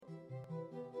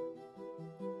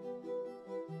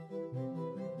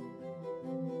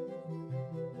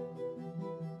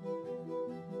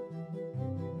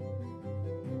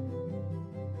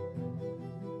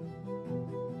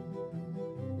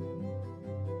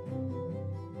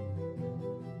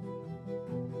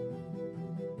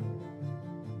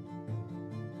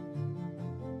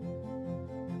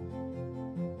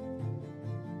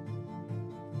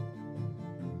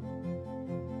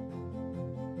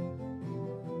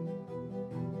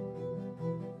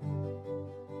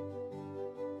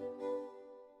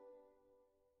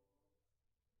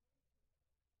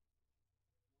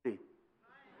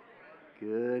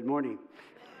Good morning.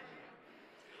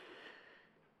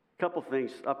 A couple things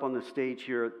up on the stage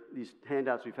here. These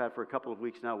handouts we've had for a couple of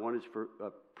weeks now. One is for a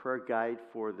prayer guide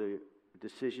for the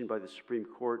decision by the Supreme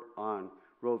Court on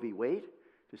Roe v. Wade,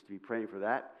 just to be praying for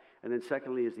that. And then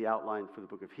secondly is the outline for the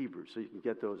book of Hebrews. So you can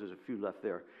get those. There's a few left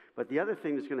there. But the other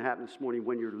thing that's going to happen this morning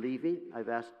when you're leaving, I've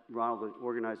asked Ronald to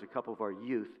organize a couple of our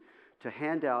youth to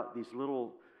hand out these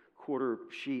little quarter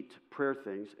sheet prayer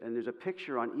things. And there's a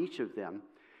picture on each of them.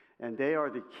 And they are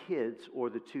the kids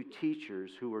or the two teachers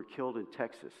who were killed in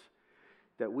Texas,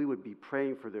 that we would be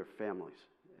praying for their families.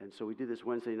 And so we did this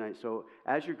Wednesday night. So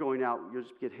as you're going out, you'll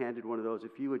just get handed one of those.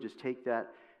 If you would just take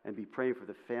that and be praying for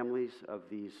the families of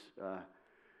these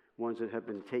ones that have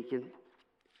been taken.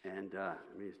 And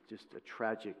it's just a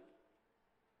tragic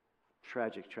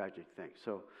thing.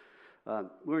 So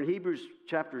we're in Hebrews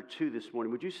chapter 2 this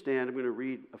morning. Would you stand? I'm going to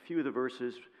read a few of the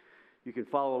verses. You can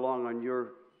follow along on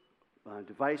your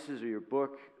devices or your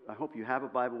book. I hope you have a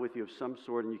Bible with you of some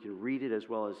sort and you can read it as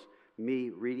well as me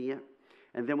reading it.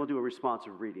 And then we'll do a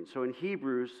responsive reading. So in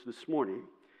Hebrews this morning,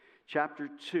 chapter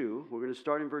 2, we're going to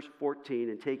start in verse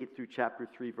 14 and take it through chapter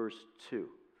 3, verse 2.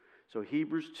 So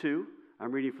Hebrews 2,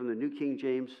 I'm reading from the New King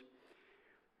James.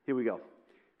 Here we go.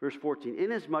 Verse 14.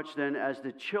 Inasmuch then as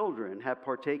the children have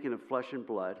partaken of flesh and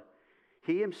blood,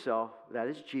 he himself, that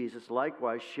is Jesus,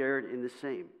 likewise shared in the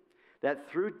same,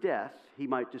 that through death he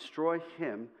might destroy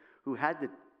him who had the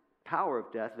power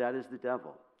of death, that is the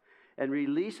devil, and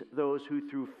release those who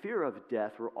through fear of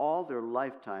death were all their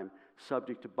lifetime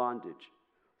subject to bondage.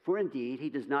 For indeed he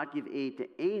does not give aid to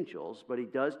angels, but he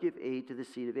does give aid to the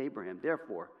seed of Abraham.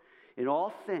 Therefore, in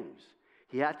all things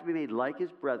he hath to be made like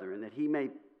his brethren, that he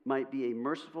might be a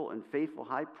merciful and faithful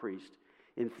high priest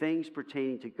in things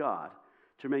pertaining to God,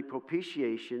 to make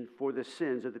propitiation for the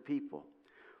sins of the people.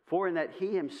 For in that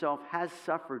he himself has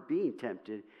suffered being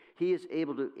tempted, he is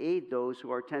able to aid those who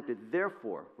are tempted.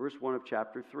 Therefore, verse 1 of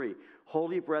chapter 3,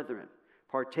 holy brethren,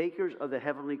 partakers of the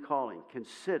heavenly calling,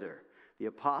 consider the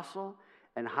apostle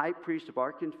and high priest of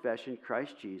our confession,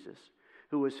 Christ Jesus,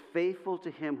 who was faithful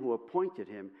to him who appointed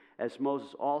him, as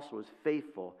Moses also was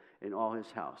faithful in all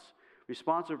his house.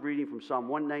 Responsive reading from Psalm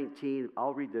 119.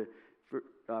 I'll read the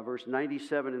verse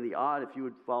 97 in the odd, if you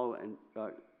would follow and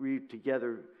read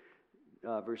together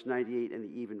verse 98 and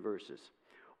the even verses.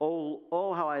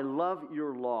 Oh, how I love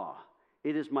your law.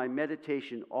 It is my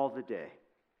meditation all the day.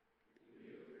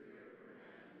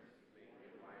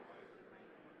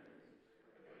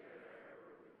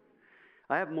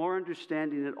 I have more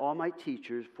understanding than all my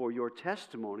teachers, for your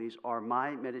testimonies are my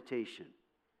meditation.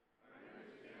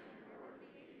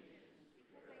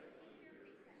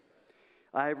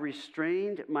 I have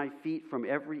restrained my feet from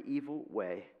every evil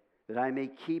way, that I may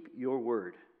keep your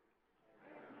word.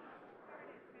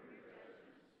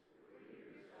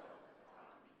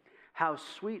 How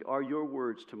sweet are your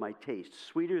words to my taste,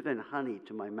 sweeter than honey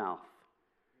to my mouth.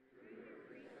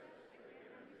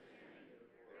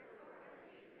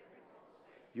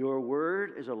 Your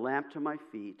word is a lamp to my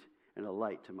feet and a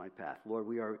light to my path. Lord,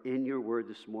 we are in your word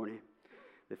this morning.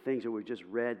 The things that we just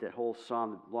read, that whole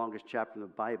psalm, the longest chapter in the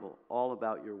Bible, all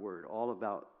about your word, all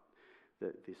about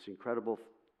this incredible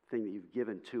thing that you've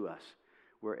given to us,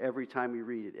 where every time we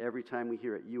read it, every time we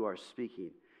hear it, you are speaking.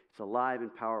 It's alive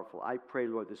and powerful. I pray,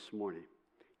 Lord, this morning,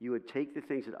 you would take the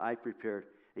things that I prepared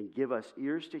and give us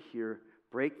ears to hear,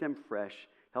 break them fresh,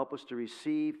 help us to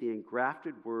receive the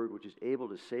engrafted word which is able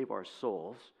to save our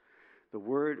souls, the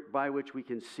word by which we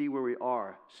can see where we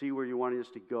are, see where you're wanting us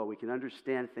to go. We can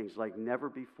understand things like never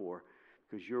before,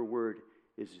 because your word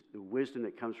is the wisdom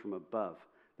that comes from above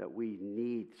that we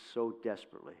need so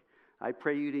desperately. I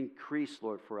pray you'd increase,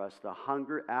 Lord, for us the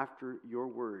hunger after your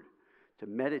word, to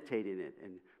meditate in it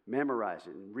and memorize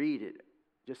it and read it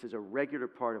just as a regular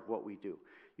part of what we do.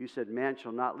 You said, man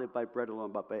shall not live by bread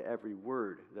alone, but by every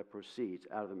word that proceeds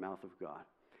out of the mouth of God.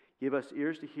 Give us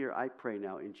ears to hear, I pray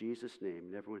now, in Jesus' name.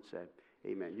 And everyone said,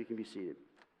 amen. You can be seated.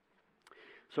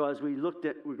 So as we're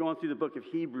going through the book of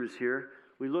Hebrews here,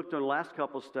 we looked on the last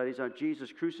couple of studies on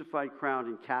Jesus crucified, crowned,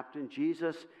 and captain.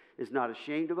 Jesus is not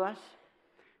ashamed of us.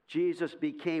 Jesus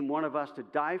became one of us to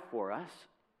die for us.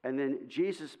 And then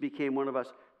Jesus became one of us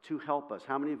to help us.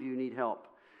 How many of you need help?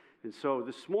 And so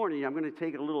this morning, I'm going to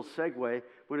take a little segue. We're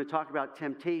going to talk about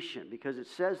temptation, because it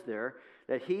says there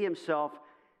that he himself,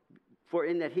 for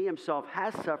in that he himself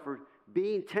has suffered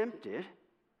being tempted,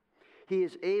 he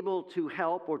is able to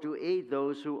help or to aid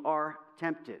those who are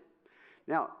tempted.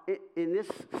 Now, in this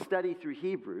study through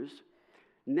Hebrews,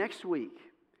 next week,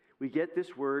 we get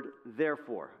this word,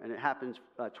 therefore, and it happens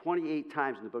 28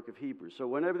 times in the book of Hebrews. So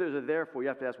whenever there's a therefore, you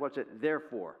have to ask, what's it there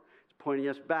for? It's pointing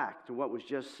us back to what was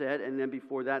just said, and then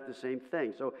before that, the same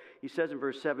thing. So he says in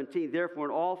verse 17, therefore,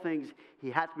 in all things,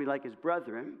 he had to be like his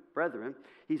brethren.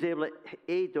 He's able to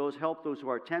aid those, help those who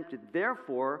are tempted.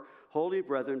 Therefore, holy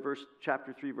brethren,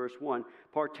 chapter 3, verse 1,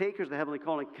 partakers of the heavenly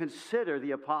calling, consider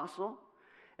the apostle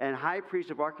and high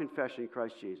priest of our confession,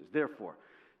 Christ Jesus. Therefore,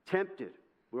 tempted.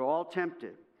 We're all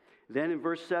tempted. Then in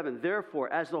verse 7,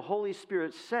 therefore, as the Holy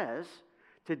Spirit says,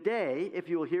 today, if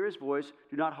you will hear his voice,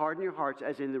 do not harden your hearts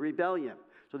as in the rebellion.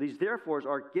 So these therefores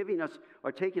are taking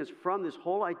us from this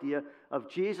whole idea of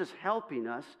Jesus helping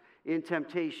us in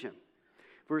temptation.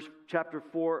 Chapter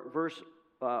 4, verse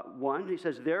 1, he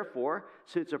says, therefore,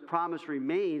 since a promise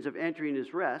remains of entering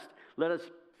his rest, let us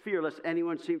fear lest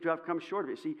anyone seem to have come short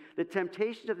of it. See, the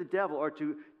temptations of the devil are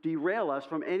to derail us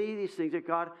from any of these things that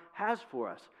God has for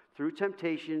us through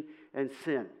temptation and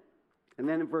sin. And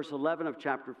then in verse 11 of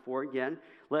chapter 4 again,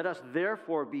 let us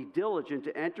therefore be diligent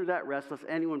to enter that rest, lest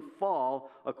anyone fall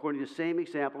according to the same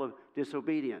example of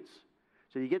disobedience.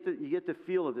 So you get the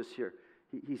feel of this here.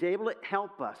 He's able to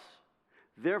help us.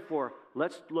 Therefore,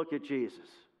 let's look at Jesus.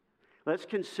 Let's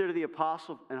consider the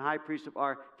apostle and high priest of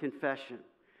our confession.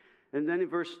 And then in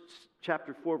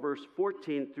chapter 4, verse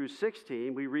 14 through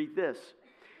 16, we read this.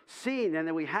 Seeing then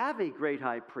that we have a great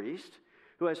high priest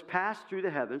who has passed through the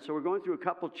heavens. So we're going through a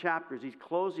couple chapters. He's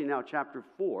closing now chapter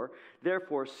 4.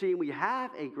 Therefore, seeing we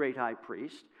have a great high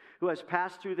priest who has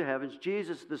passed through the heavens,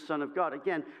 Jesus, the Son of God.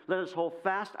 Again, let us hold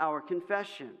fast our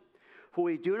confession. For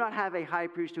we do not have a high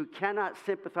priest who cannot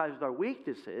sympathize with our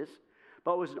weaknesses,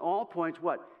 but was in all points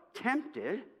what?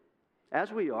 Tempted,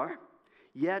 as we are,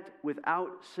 yet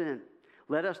without sin.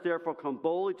 Let us therefore come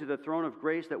boldly to the throne of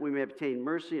grace that we may obtain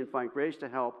mercy and find grace to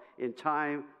help in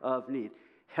time of need.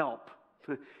 Help.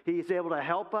 He's able to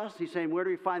help us. He's saying, where do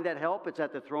we find that help? It's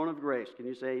at the throne of grace. Can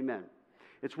you say amen?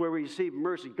 It's where we receive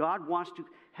mercy. God wants to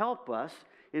help us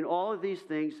in all of these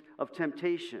things of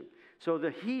temptation. So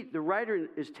the writer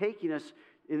is taking us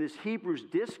in this Hebrews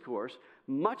discourse,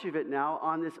 much of it now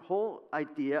on this whole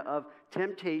idea of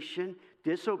temptation,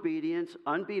 disobedience,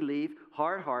 unbelief,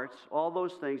 hard hearts, all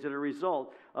those things that are a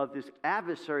result of this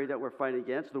adversary that we're fighting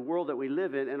against, the world that we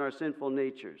live in, and our sinful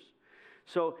natures.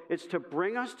 So it's to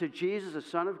bring us to Jesus, the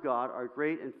Son of God, our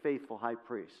great and faithful high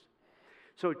priest.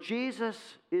 So Jesus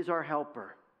is our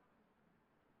helper.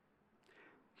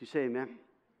 Can you say amen?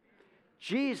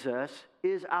 Jesus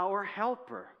is our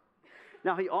helper.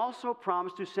 Now, he also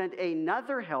promised to send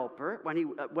another helper when he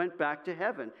went back to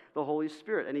heaven, the Holy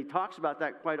Spirit. And he talks about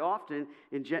that quite often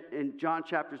in John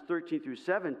chapters 13 through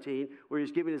 17, where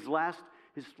he's giving his last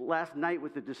night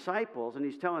with the disciples. And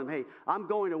he's telling them, hey, I'm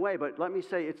going away, but let me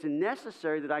say it's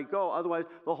necessary that I go, otherwise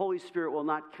the Holy Spirit will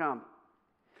not come.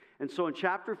 And so in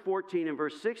chapter 14 and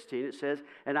verse 16, it says,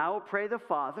 and I will pray the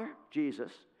Father,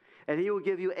 Jesus, and he will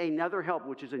give you another help,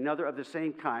 which is another of the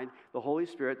same kind, the Holy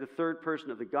Spirit, the third person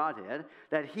of the Godhead,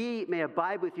 that he may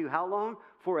abide with you how long?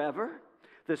 Forever.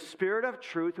 The Spirit of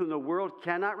truth, whom the world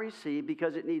cannot receive,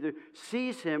 because it neither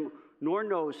sees him nor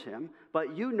knows him,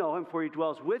 but you know him, for he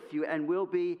dwells with you and will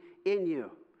be in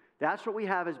you. That's what we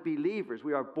have as believers.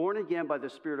 We are born again by the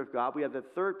Spirit of God. We have the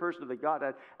third person of the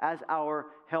Godhead as our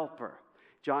helper.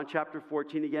 John chapter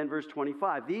 14 again, verse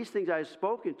 25. These things I have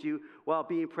spoken to you while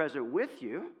being present with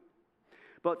you.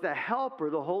 But the Helper,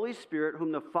 the Holy Spirit,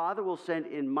 whom the Father will send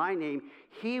in my name,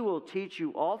 he will teach you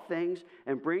all things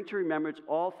and bring to remembrance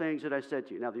all things that I said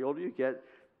to you. Now, the older you get,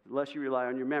 the less you rely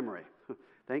on your memory.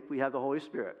 Thank we have the Holy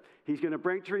Spirit. He's going to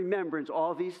bring to remembrance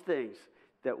all these things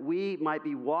that we might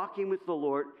be walking with the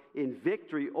Lord in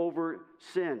victory over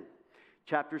sin.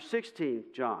 Chapter 16,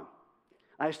 John.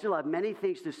 I still have many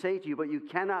things to say to you, but you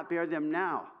cannot bear them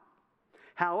now.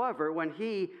 However, when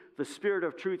he, the Spirit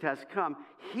of truth, has come,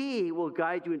 he will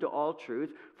guide you into all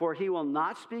truth, for he will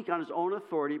not speak on his own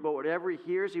authority, but whatever he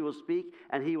hears, he will speak,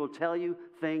 and he will tell you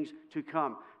things to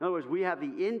come. In other words, we have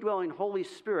the indwelling Holy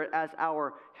Spirit as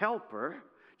our helper,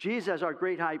 Jesus as our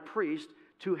great high priest,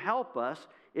 to help us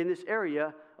in this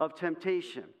area of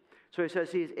temptation. So he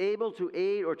says he is able to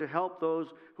aid or to help those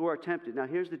who are tempted. Now,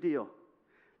 here's the deal.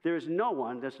 There is no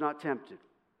one that's not tempted.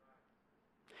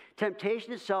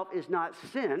 Temptation itself is not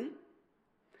sin,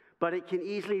 but it can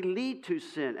easily lead to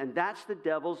sin, and that's the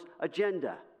devil's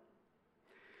agenda.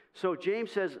 So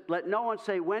James says, let no one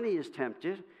say when he is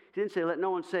tempted. He didn't say let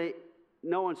no one say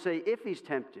if he's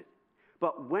tempted,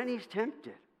 but when he's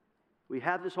tempted. We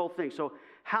have this whole thing. So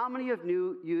how many of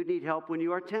you need help when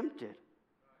you are tempted?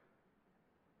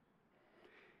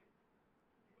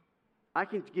 I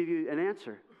can give you an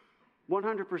answer.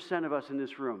 100% of us in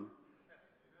this room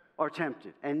are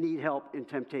tempted and need help in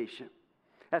temptation.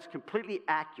 That's completely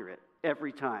accurate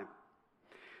every time.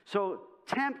 So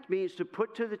Tempt means to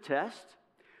put to the test,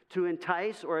 to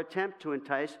entice or attempt to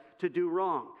entice, to do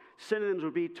wrong. Synonyms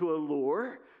would be to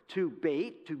allure, to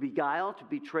bait, to beguile, to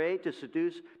betray, to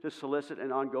seduce, to solicit,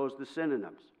 and on goes the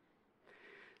synonyms.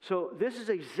 So this is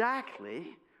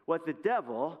exactly what the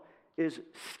devil is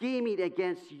scheming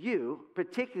against you,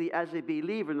 particularly as a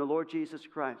believer in the Lord Jesus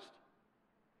Christ.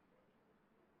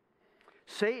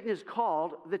 Satan is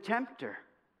called the tempter.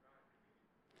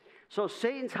 So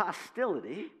Satan's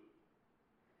hostility,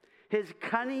 his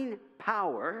cunning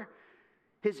power,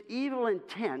 his evil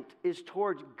intent is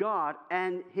towards God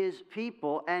and his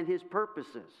people and his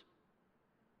purposes.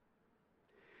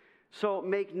 So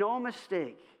make no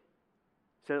mistake.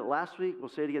 Said it last week, we'll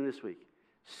say it again this week.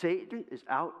 Satan is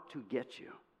out to get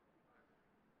you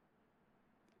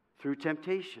through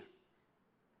temptation.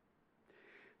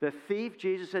 The thief,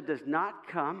 Jesus said, does not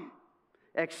come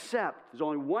except, there's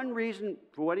only one reason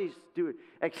for what he's doing,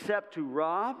 except to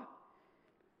rob,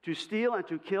 to steal, and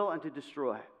to kill, and to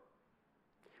destroy.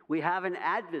 We have an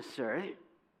adversary.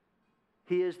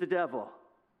 He is the devil.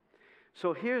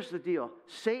 So here's the deal.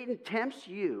 Satan tempts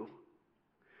you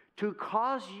to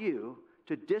cause you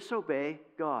to disobey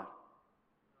God.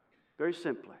 Very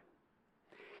simply.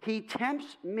 He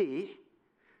tempts me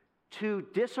to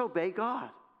disobey God.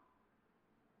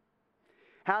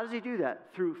 How does he do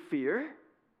that? Through fear,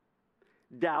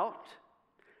 doubt,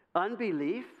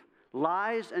 unbelief,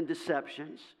 lies, and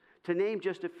deceptions, to name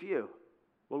just a few.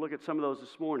 We'll look at some of those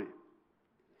this morning.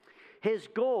 His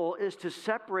goal is to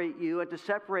separate you and to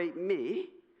separate me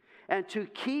and to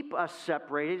keep us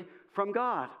separated from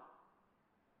God.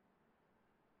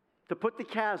 To put the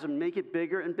chasm, make it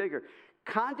bigger and bigger.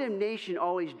 Condemnation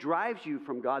always drives you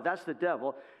from God. That's the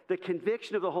devil. The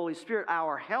conviction of the Holy Spirit,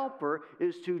 our helper,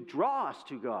 is to draw us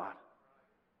to God.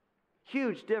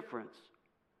 Huge difference.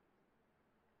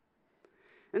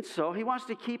 And so he wants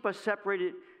to keep us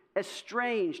separated,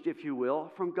 estranged, if you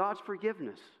will, from God's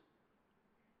forgiveness,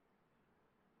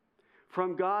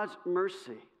 from God's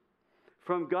mercy,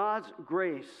 from God's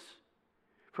grace,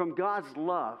 from God's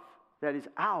love that is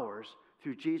ours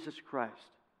through Jesus Christ.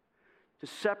 To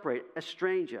separate,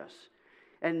 estrange us.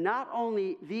 And not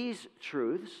only these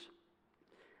truths,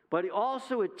 but he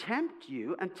also would tempt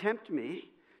you and tempt me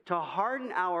to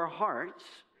harden our hearts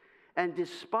and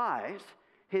despise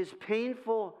his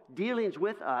painful dealings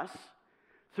with us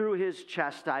through his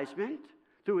chastisement,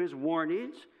 through his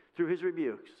warnings, through his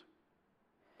rebukes.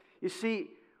 You see,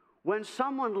 when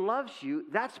someone loves you,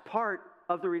 that's part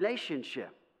of the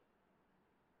relationship.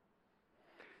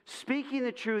 Speaking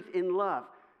the truth in love.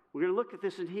 We're going to look at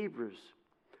this in Hebrews.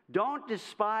 Don't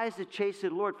despise the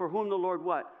chastened Lord, for whom the Lord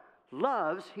what?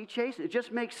 Loves, he chastens. It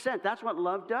just makes sense. That's what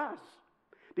love does.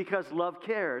 Because love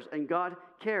cares, and God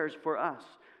cares for us.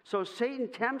 So Satan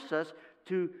tempts us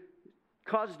to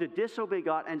cause us to disobey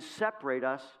God and separate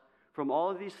us from all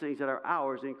of these things that are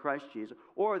ours in Christ Jesus,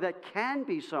 or that can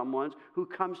be someone's who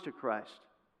comes to Christ.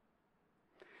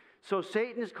 So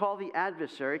Satan is called the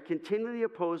adversary, continually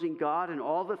opposing God and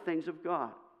all the things of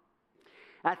God.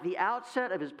 At the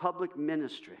outset of his public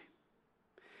ministry,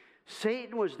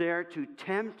 Satan was there to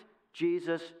tempt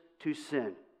Jesus to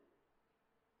sin.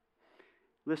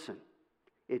 Listen,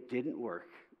 it didn't work.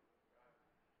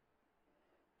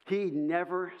 He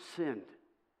never sinned.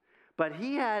 But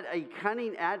he had a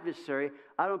cunning adversary.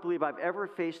 I don't believe I've ever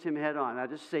faced him head on.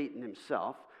 That is Satan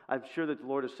himself. I'm sure that the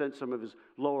Lord has sent some of his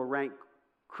lower rank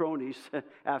cronies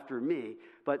after me.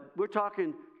 But we're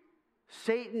talking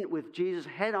Satan with Jesus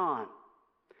head on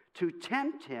to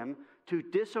tempt him to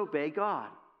disobey God,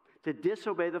 to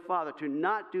disobey the Father, to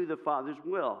not do the Father's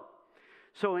will.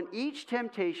 So in each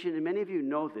temptation, and many of you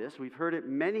know this, we've heard it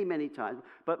many, many times,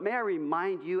 but may I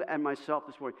remind you and myself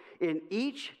this morning, in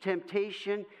each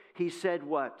temptation, he said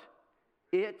what?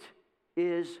 It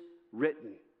is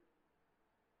written.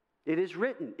 It is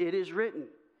written. It is written.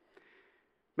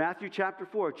 Matthew chapter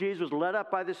 4, Jesus was led up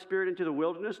by the Spirit into the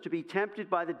wilderness to be tempted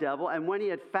by the devil, and when he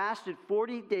had fasted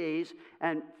 40 days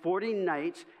and 40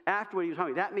 nights, afterward he was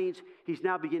hungry. That means he's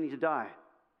now beginning to die.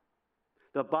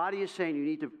 The body is saying, you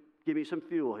need to give me some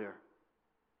fuel here.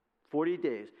 40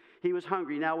 days. He was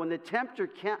hungry. Now, when the tempter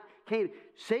came,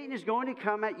 Satan is going to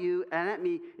come at you and at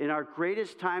me in our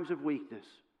greatest times of weakness.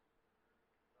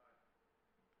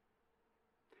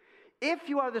 If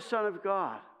you are the Son of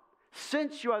God,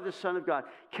 since you are the Son of God,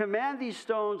 command these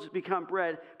stones to become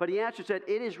bread. But he answered, said,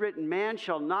 it is written, man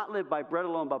shall not live by bread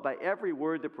alone, but by every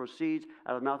word that proceeds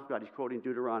out of the mouth of God. He's quoting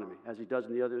Deuteronomy, as he does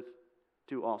in the other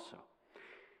two also.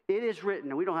 It is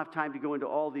written, and we don't have time to go into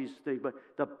all these things, but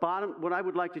the bottom, what I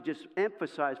would like to just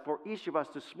emphasize for each of us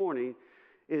this morning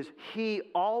is he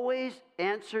always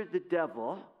answered the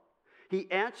devil. He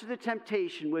answered the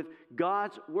temptation with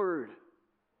God's word.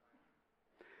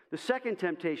 The second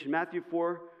temptation, Matthew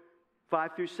 4,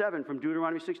 5 through 7, from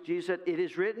Deuteronomy 6, Jesus said, "It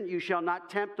is written, you shall not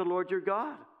tempt the Lord your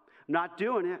God." I'm not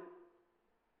doing it.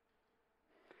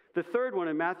 The third one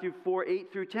in Matthew 4,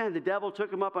 8 through 10, the devil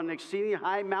took him up on an exceedingly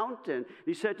high mountain.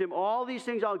 He said to him, "All these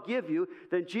things I'll give you."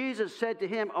 Then Jesus said to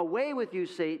him, "Away with you,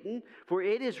 Satan, for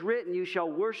it is written, you shall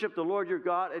worship the Lord your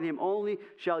God, and him only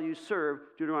shall you serve."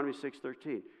 Deuteronomy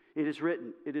 6:13. It is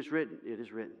written, it is written, it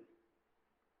is written.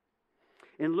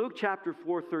 In Luke chapter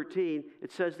 4:13,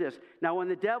 it says this, "Now when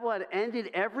the devil had ended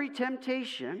every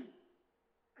temptation,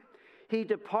 he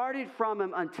departed from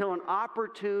him until an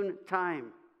opportune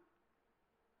time."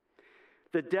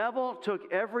 The devil took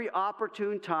every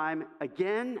opportune time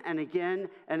again and again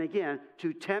and again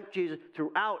to tempt Jesus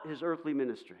throughout his earthly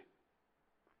ministry.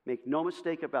 Make no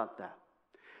mistake about that.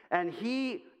 And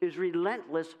he is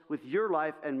relentless with your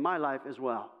life and my life as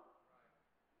well.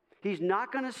 He's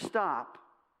not going to stop.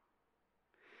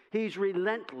 He's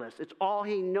relentless. It's all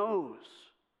he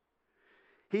knows.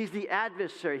 He's the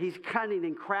adversary. He's cunning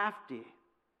and crafty.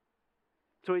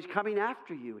 So he's coming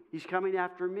after you. He's coming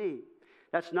after me.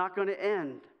 That's not going to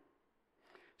end.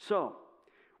 So,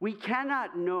 we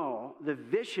cannot know the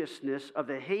viciousness of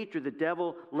the hatred the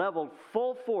devil leveled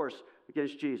full force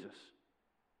against Jesus.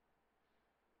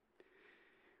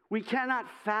 We cannot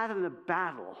fathom the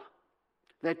battle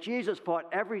that Jesus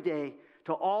fought every day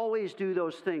to always do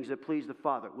those things that please the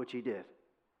Father, which he did.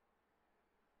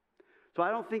 So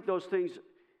I don't think those things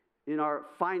in our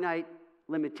finite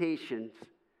limitations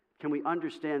can we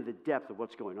understand the depth of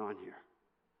what's going on here.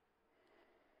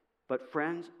 But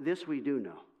friends, this we do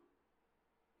know.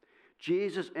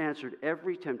 Jesus answered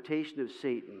every temptation of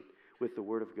Satan with the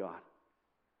Word of God.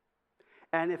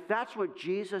 And if that's what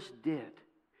Jesus did,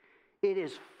 it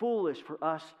is foolish for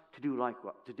us to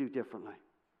do differently.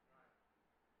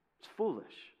 It's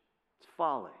foolish. It's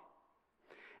folly.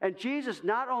 And Jesus,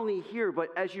 not only here, but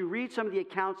as you read some of the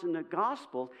accounts in the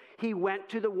Gospels, he went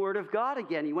to the Word of God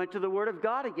again. He went to the Word of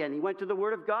God again. He went to the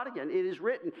Word of God again. It is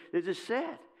written, it is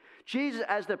said. Jesus,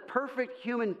 as the perfect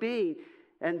human being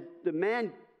and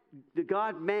the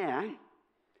God-man,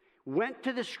 went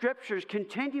to the Scriptures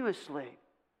continuously.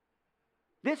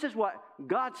 This is what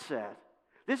God said.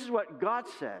 This is what God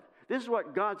said. This is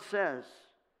what God says.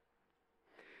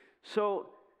 So,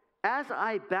 as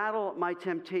I battle my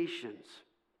temptations,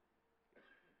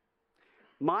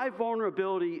 my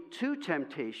vulnerability to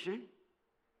temptation,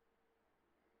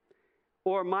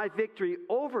 or my victory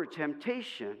over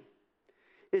temptation,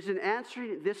 is in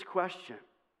answering this question: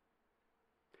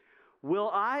 will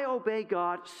I obey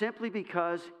God simply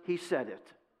because he said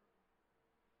it?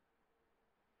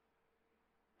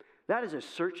 That is a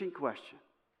searching question,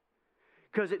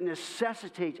 because it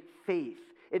necessitates faith.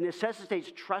 It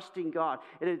necessitates trusting God.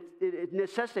 It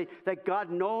necessitates that God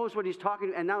knows what he's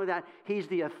talking to, and not only that, he's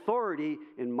the authority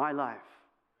in my life.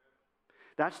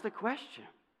 That's the question.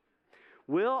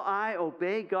 Will I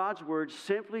obey God's word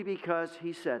simply because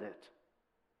he said it?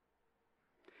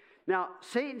 Now,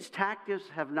 Satan's tactics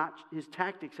have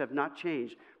not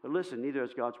changed. But listen, neither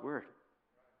has God's word.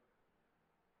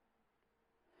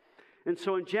 And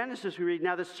so in Genesis we read,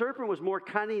 "Now the serpent was more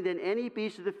cunning than any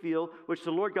beast of the field which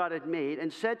the Lord God had made,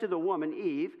 and said to the woman,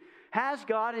 Eve, has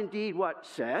God indeed" what?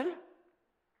 "Said?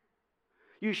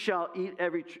 You shall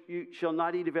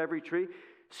not eat of every tree."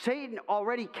 Satan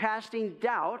already casting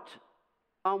doubt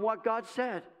on what God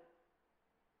said.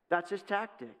 That's his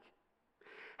tactic.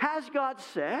 Has God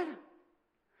said?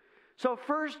 So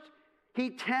first,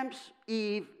 he tempts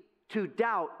Eve to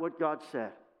doubt what God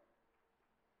said.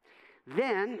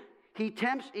 Then, he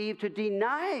tempts Eve to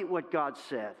deny what God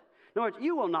said. In other words,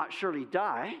 "You will not surely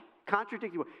die."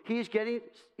 Contradicting. He's getting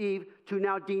Eve to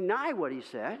now deny what he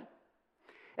said.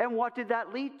 And what did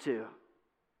that lead to?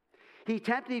 He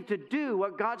tempted Eve to do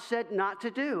what God said not to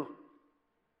do.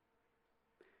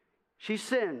 She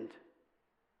sinned.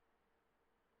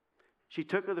 She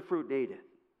took of the fruit and ate it.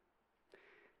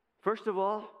 First of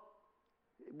all,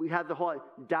 we have the whole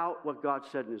doubt what God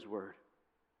said in his word.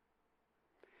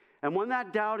 And when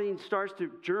that doubting starts to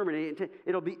germinate,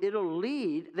 it'll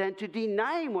lead then to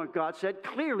denying what God said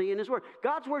clearly in his word.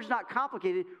 God's word's not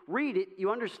complicated. Read it,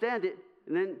 you understand it,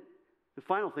 and then the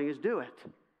final thing is do it.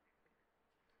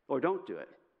 Or don't do it.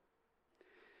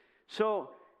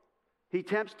 So he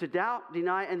tempts to doubt,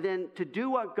 deny, and then to do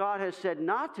what God has said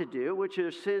not to do, which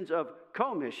are sins of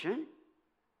commission,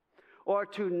 or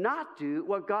to not do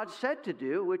what God said to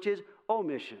do, which is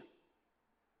omission.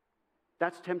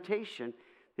 That's temptation.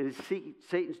 It is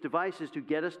Satan's devices to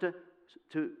get us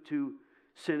to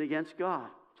sin against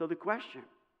God. So the question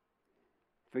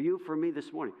for you, for me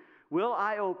this morning, Will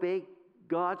I obey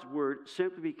God's word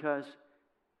simply because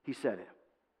he said it?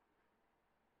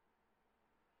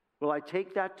 Will I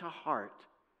take that to heart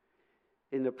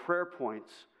in the prayer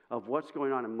points of what's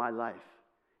going on in my life,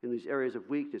 in these areas of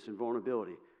weakness and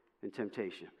vulnerability and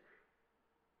temptation?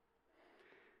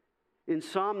 In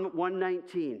Psalm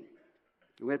 119,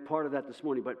 we read part of that this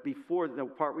morning, but before the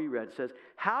part we read, it says,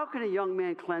 how can a young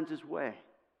man cleanse his way?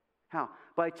 How?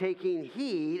 By taking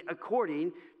heed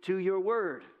according to your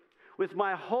word. With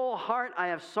my whole heart I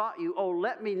have sought you. Oh,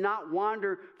 let me not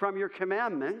wander from your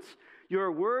commandments.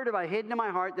 Your word have I hidden in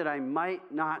my heart that I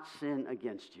might not sin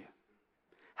against you.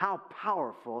 How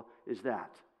powerful is that?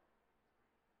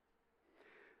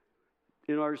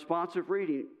 In our responsive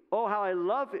reading, oh, how I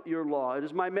love your law. It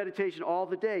is my meditation all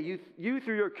the day. You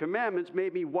through your commandments,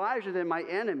 made me wiser than my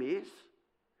enemies,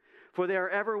 for they are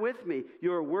ever with me.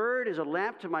 Your word is a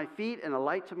lamp to my feet and a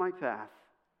light to my path.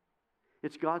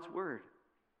 It's God's word.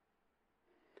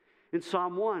 In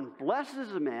Psalm 1, blessed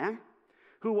is the man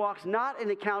who walks not in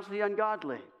the counsel of the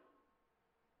ungodly,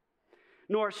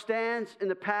 nor stands in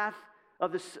the path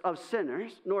of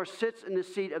sinners, nor sits in the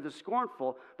seat of the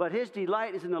scornful, but his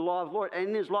delight is in the law of the Lord, and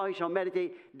in his law he shall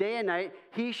meditate day and night.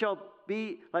 He shall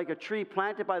be like a tree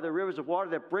planted by the rivers of water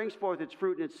that brings forth its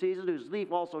fruit in its season, whose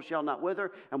leaf also shall not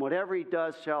wither, and whatever he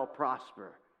does shall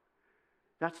prosper.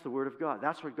 That's the word of God.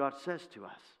 That's what God says to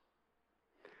us.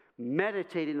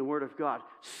 Meditate in the word of God.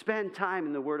 Spend time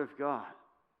in the word of God.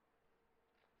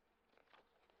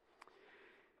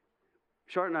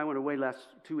 Charlotte and I went away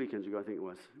 2 weekends ago, I think it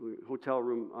was. Hotel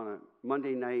room on a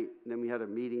Monday night, and then we had a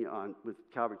meeting with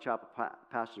Calvary Chapel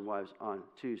pastors and wives on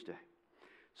Tuesday.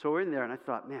 So we're in there, and I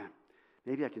thought, man,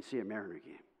 maybe I can see a Mariner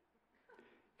game.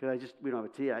 Because we don't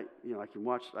have a TV.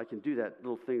 I can do that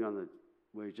little thing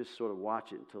where you just sort of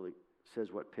watch it until it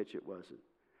says what pitch it was. And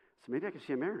so maybe I can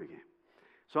see a Mariner game.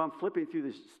 So I'm flipping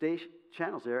through the station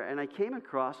channels there, and I came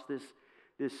across this.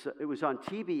 It was on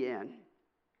TBN.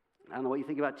 I don't know what you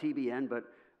think about TBN, but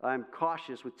I'm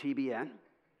cautious with TBN.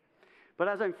 But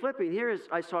as I'm flipping,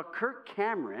 I saw Kirk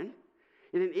Cameron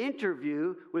in an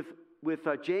interview with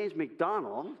James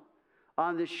McDonald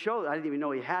on this show. I didn't even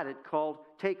know he had it, called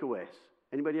Takeaways.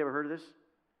 Anybody ever heard of this?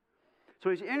 So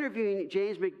he's interviewing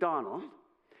James McDonald,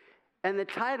 and the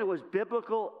title was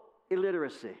Biblical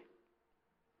Illiteracy.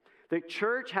 The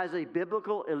church has a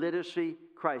biblical illiteracy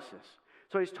crisis.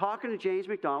 So he's talking to James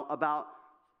McDonald about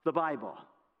the Bible.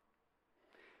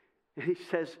 And he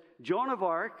says, Joan of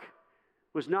Arc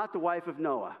was not the wife of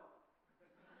Noah.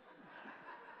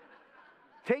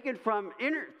 taken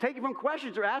from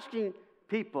questions they're asking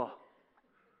people.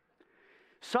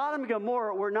 Sodom and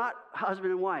Gomorrah were not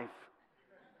husband and wife.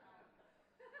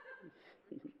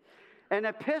 An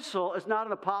epistle is not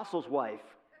an apostle's wife.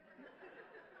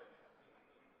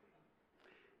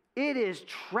 It is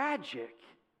tragic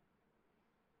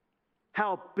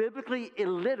how biblically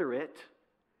illiterate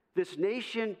this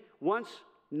nation, once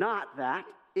not that,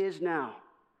 is now.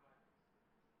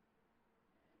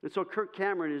 And so Kirk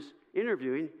Cameron is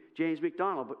interviewing James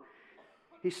McDonald.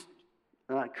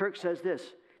 But Kirk says this: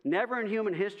 never in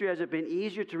human history has it been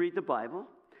easier to read the Bible.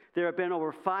 There have been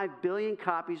over 5 billion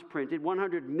copies printed,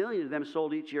 100 million of them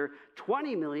sold each year,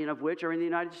 20 million of which are in the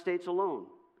United States alone.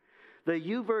 The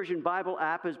YouVersion Bible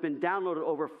app has been downloaded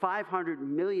over 500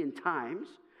 million times.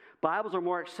 Bibles are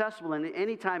more accessible than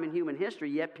any time in human history,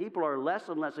 yet people are less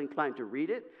and less inclined to read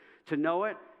it, to know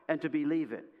it, and to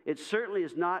believe it. It certainly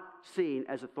is not seen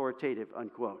as authoritative,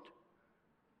 unquote.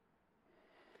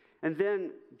 And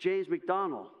then James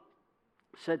McDonald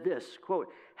said this, quote,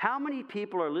 how many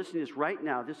people are listening to this right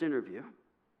now, this interview,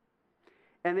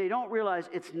 and they don't realize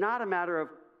it's not a matter of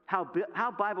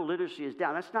how Bible literacy is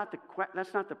down. That's not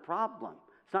the problem.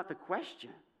 It's not the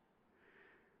question.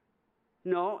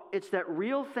 No, it's that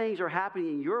real things are happening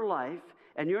in your life,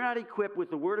 and you're not equipped with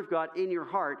the Word of God in your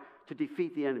heart to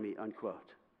defeat the enemy,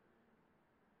 unquote.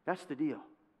 That's the deal.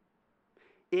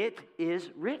 It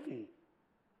is written.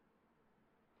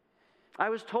 I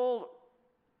was told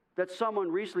that someone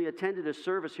recently attended a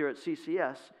service here at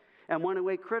CCS and went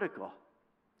away critical,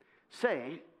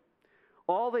 saying,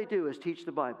 all they do is teach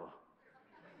the Bible.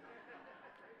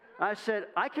 I said,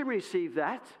 I can receive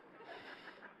that.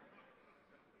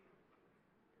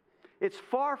 It's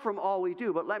far from all we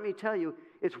do, but let me tell you,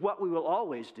 it's what we will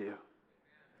always do.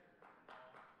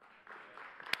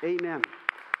 Amen.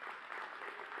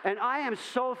 And I am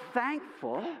so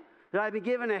thankful that I've been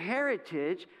given a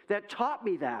heritage that taught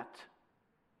me that.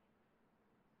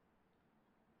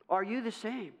 Are you the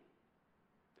same?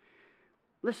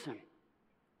 Listen,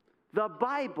 the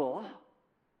Bible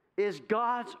is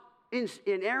God's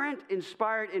inerrant,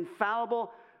 inspired,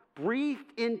 infallible,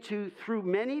 breathed into through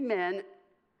many men,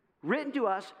 written to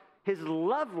us, his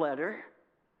love letter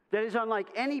that is unlike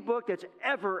any book that's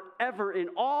ever in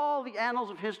all the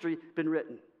annals of history been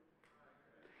written.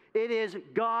 It is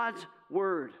God's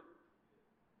word.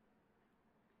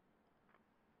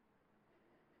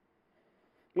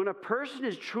 When a person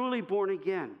is truly born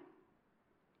again,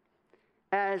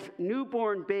 as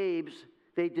newborn babes,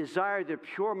 they desire the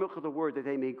pure milk of the word that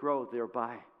they may grow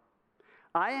thereby.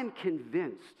 I am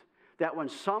convinced that when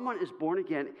someone is born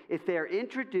again, if they are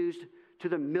introduced to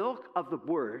the milk of the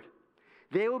word,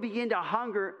 they will begin to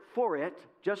hunger for it,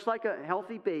 just like a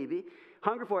healthy baby,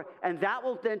 hunger for it, and that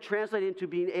will then translate into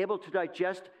being able to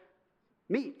digest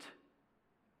meat.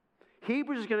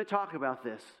 Hebrews is going to talk about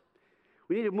this.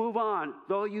 We need to move on.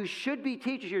 Though you should be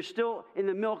teachers, you're still in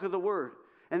the milk of the word.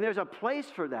 And there's a place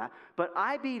for that. But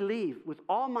I believe with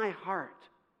all my heart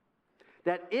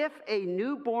that if a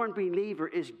newborn believer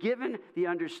is given the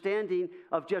understanding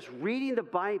of just reading the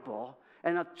Bible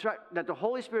and that the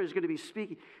Holy Spirit is going to be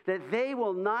speaking, that they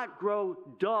will not grow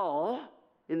dull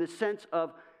in the sense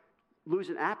of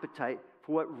losing appetite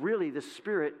for what really the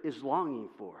Spirit is longing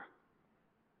for.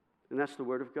 And that's the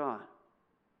Word of God.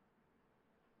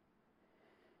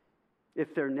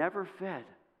 If they're never fed,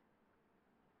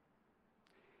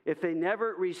 if they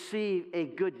never receive a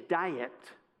good diet,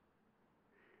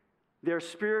 their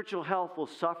spiritual health will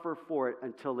suffer for it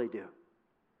until they do.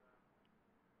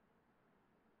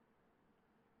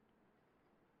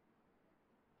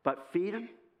 But feed them,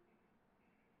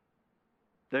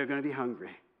 they're going to be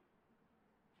hungry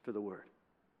for the word.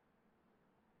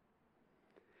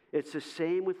 It's the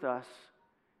same with us,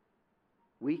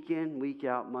 week in, week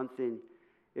out, month in.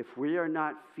 If we are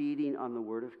not feeding on the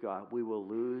Word of God, we will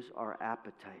lose our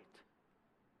appetite.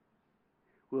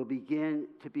 We'll begin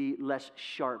to be less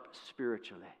sharp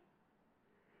spiritually.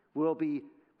 We'll be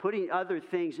putting other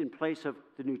things in place of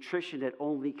the nutrition that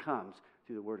only comes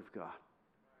through the Word of God.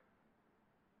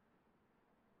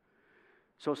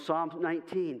 So Psalm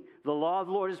 19, the law of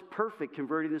the Lord is perfect,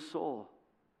 converting the soul.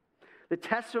 The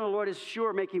testimony of the Lord is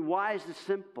sure, making wise the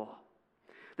simple.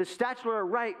 The statutes of the Lord are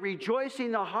right,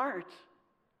 rejoicing the heart.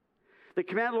 The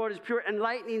command of the Lord is pure,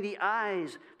 enlightening the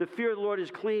eyes. The fear of the Lord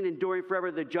is clean, enduring forever.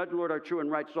 The judgment of the Lord are true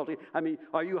and righteous. I mean,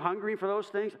 are you hungry for those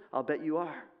things? I'll bet you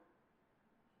are.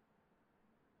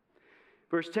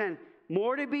 Verse 10,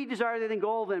 more to be desired than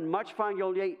gold, and much fine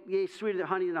gold, yea, sweeter than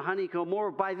honey and the honeycomb. More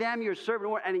by them you're serving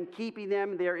more, and in keeping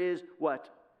them there is what?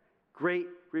 Great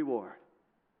reward.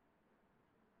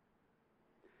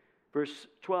 Verse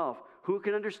 12, who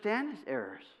can understand his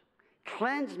errors?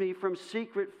 Cleanse me from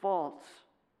secret faults.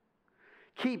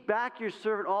 Keep back your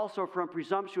servant also from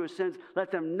presumptuous sins.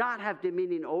 Let them not have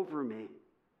dominion over me.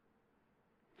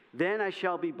 Then I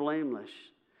shall be blameless,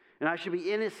 and I shall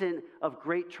be innocent of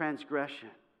great transgression.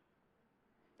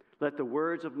 Let the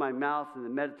words of my mouth and the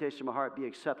meditation of my heart be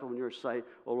acceptable in your sight,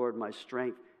 O Lord, my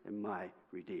strength and my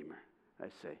Redeemer. I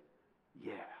say,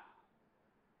 yeah.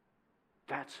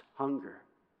 That's hunger.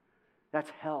 That's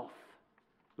health,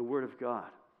 the Word of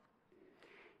God.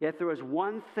 Yet there was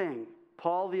one thing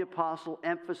Paul the Apostle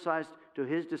emphasized to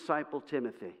his disciple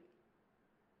Timothy.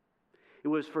 It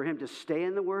was for him to stay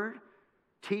in the Word,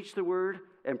 teach the Word,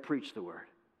 and preach the Word.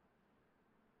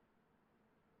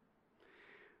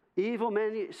 Evil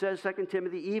men, says 2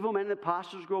 Timothy, evil men and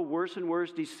impostors grow worse and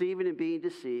worse, deceiving and being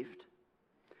deceived.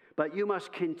 But you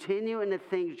must continue in the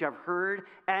things you have heard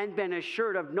and been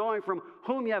assured of, knowing from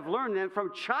whom you have learned them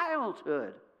from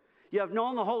childhood. You have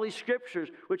known the Holy Scriptures,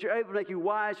 which are able to make you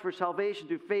wise for salvation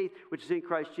through faith, which is in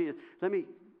Christ Jesus. Let me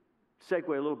segue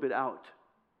a little bit out.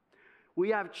 We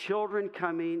have children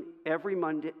coming every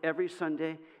Monday, every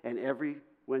Sunday, and every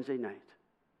Wednesday night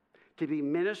to be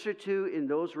ministered to in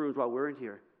those rooms while we're in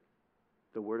here,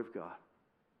 the Word of God.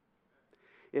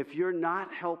 If you're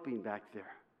not helping back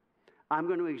there, I'm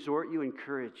going to exhort you,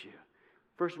 encourage you.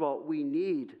 First of all, we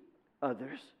need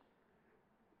others.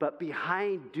 But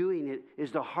behind doing it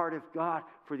is the heart of God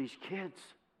for these kids.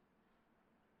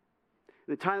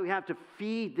 The time we have to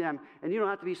feed them, and you don't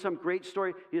have to be some great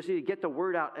story. You just need to get the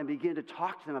word out and begin to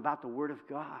talk to them about the Word of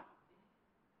God.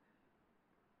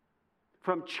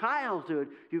 From childhood,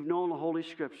 you've known the Holy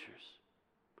Scriptures.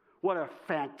 What a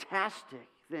fantastic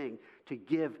thing to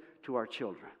give to our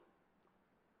children.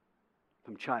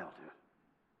 From childhood.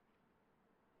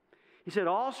 He said,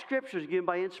 all Scripture is given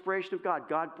by inspiration of God.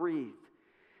 God breathed.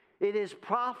 It is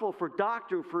profitable for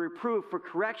doctrine, for reproof, for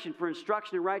correction, for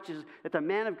instruction in righteousness, that the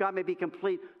man of God may be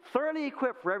complete, thoroughly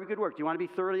equipped for every good work. Do you want to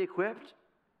be thoroughly equipped?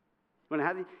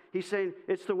 He's saying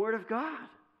it's the Word of God.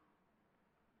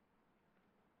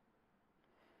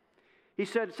 He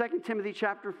said, 2 Timothy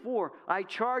chapter 4, I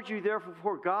charge you therefore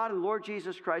before God and Lord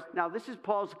Jesus Christ. Now, this is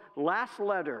Paul's last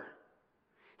letter.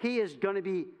 He is going to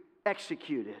be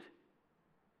executed.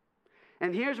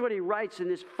 And here's what he writes in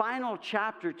this final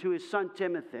chapter to his son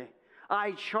Timothy.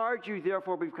 I charge you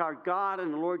therefore before God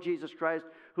and the Lord Jesus Christ,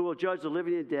 who will judge the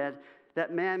living and the dead, that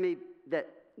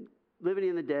living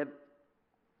and the dead,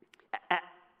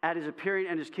 at his appearing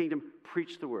and his kingdom,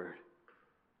 preach the word.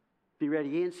 Be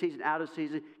ready in season, out of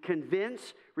season.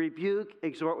 Convince, rebuke,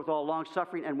 exhort with all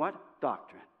long-suffering and what?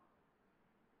 Doctrine.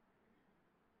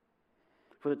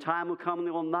 For the time will come when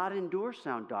they will not endure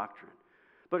sound doctrine,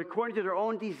 but according to their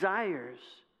own desires,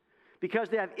 because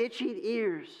they have itching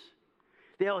ears,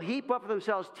 they'll heap up for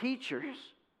themselves teachers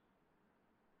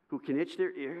who can itch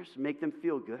their ears, make them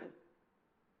feel good,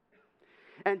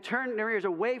 and turn their ears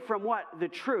away from what? The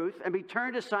truth, and be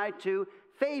turned aside to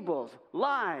fables,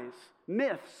 lies,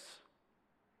 myths.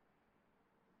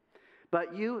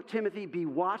 But you, Timothy, be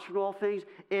watchful in all things,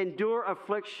 endure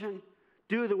affliction,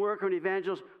 do the work of an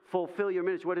evangelist, fulfill your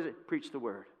ministry. What is it? Preach the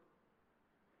word.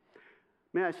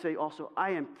 May I say also,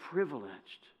 I am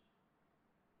privileged,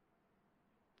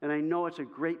 and I know it's a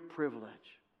great privilege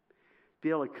to be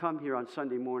able to come here on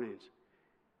Sunday mornings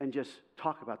and just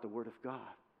talk about the Word of God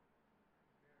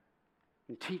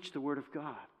and teach the Word of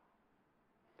God.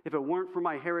 If it weren't for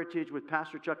my heritage with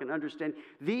Pastor Chuck and understanding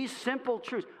these simple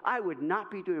truths, I would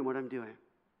not be doing what I'm doing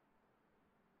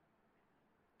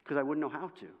because I wouldn't know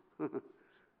how to.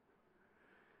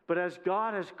 But as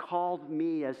God has called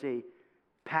me as a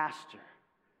pastor,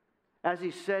 as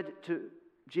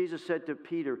Jesus said to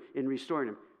Peter in restoring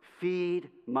him, feed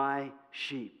my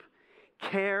sheep,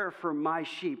 care for my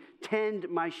sheep, tend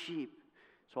my sheep.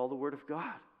 It's all the Word of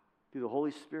God through the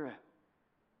Holy Spirit.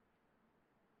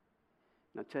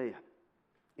 And I tell you,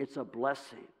 it's a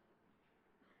blessing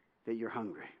that you're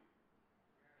hungry.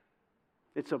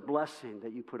 It's a blessing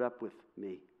that you put up with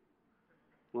me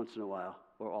once in a while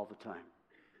or all the time.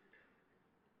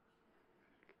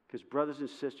 Because brothers and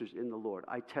sisters in the Lord,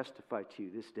 I testify to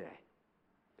you this day,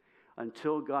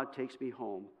 until God takes me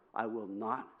home, I will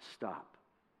not stop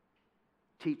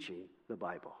teaching the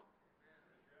Bible.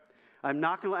 I'm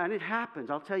not going to, and it happens.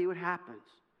 I'll tell you it happens.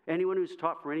 Anyone who's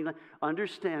taught for any length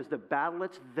understands the battle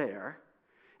that's there,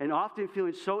 and often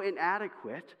feeling so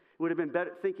inadequate, would have been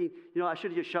better thinking, I should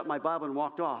have just shut my Bible and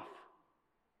walked off.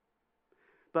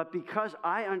 But because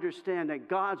I understand that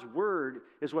God's Word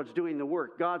is what's doing the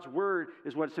work, God's Word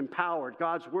is what's empowered,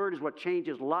 God's Word is what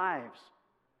changes lives.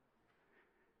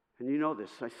 And you know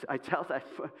this. I tell that,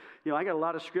 I got a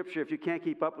lot of scripture. If you can't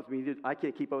keep up with me, I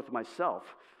can't keep up with myself.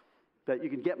 But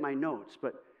you can get my notes.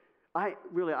 But I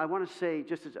want to say,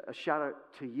 just as a shout out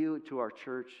to you, to our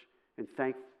church, and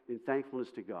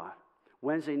thankfulness to God.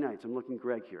 Wednesday nights, I'm looking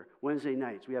Greg here. Wednesday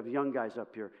nights, we have young guys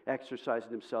up here exercising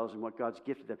themselves in what God's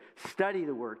gifted them. Study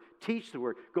the Word, teach the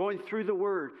Word, going through the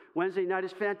Word. Wednesday night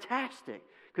is fantastic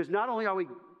because not only are we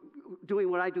doing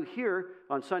what I do here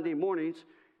on Sunday mornings,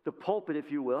 the pulpit,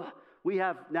 if you will, we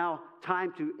have now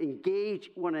time to engage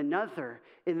one another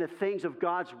in the things of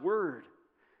God's Word.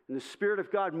 And the Spirit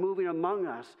of God moving among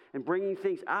us and bringing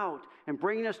things out and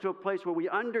bringing us to a place where we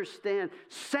understand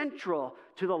central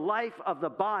to the life of the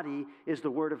body is the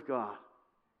Word of God.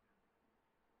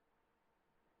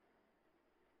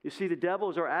 You see, the devil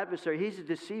is our adversary. He's a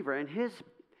deceiver, and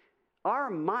our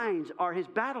minds are his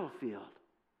battlefield.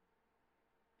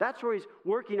 That's where he's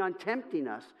working on tempting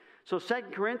us. So 2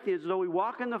 Corinthians, though we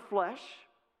walk in the flesh,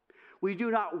 we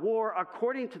do not war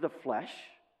according to the flesh.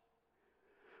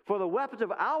 For the weapons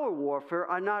of our warfare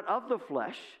are not of the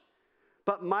flesh,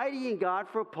 but mighty in God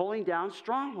for pulling down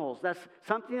strongholds. That's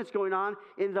something that's going on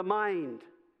in the mind.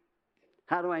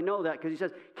 How do I know that? Because he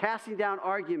says, casting down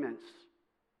arguments.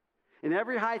 And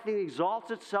every high thing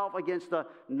exalts itself against the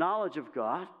knowledge of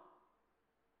God,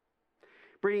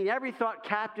 bringing every thought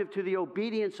captive to the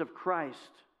obedience of Christ,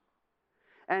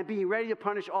 and being ready to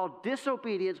punish all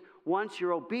disobedience once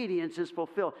your obedience is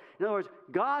fulfilled. In other words,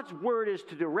 God's Word is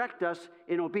to direct us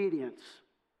in obedience.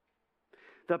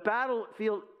 The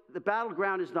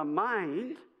battleground is the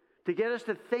mind to get us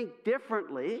to think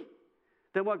differently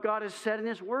than what God has said in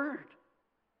His Word.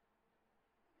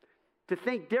 To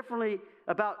think differently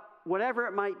about whatever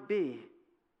it might be,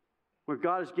 where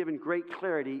God has given great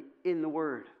clarity in the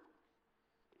Word.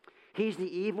 He's the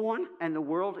evil one, and the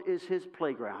world is his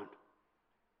playground.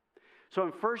 So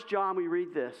in 1 John we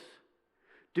read this: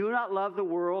 do not love the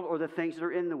world or the things that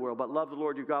are in the world, but love the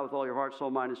Lord your God with all your heart, soul,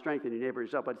 mind, and strength, and your neighbor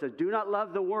yourself. But it says, do not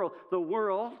love the world. The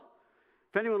world,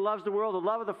 if anyone loves the world, the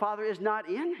love of the Father is not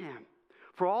in him.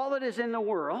 For all that is in the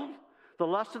world, the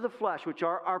lust of the flesh, which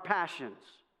are our passions,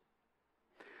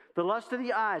 The lust of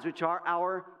the eyes, which are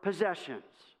our possessions.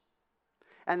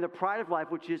 And the pride of life,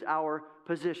 which is our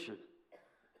position.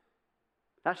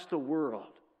 That's the world.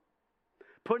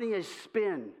 Putting a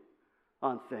spin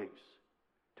on things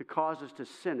to cause us to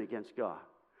sin against God.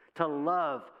 To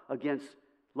love against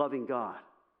loving God.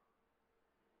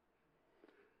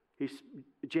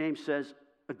 James says,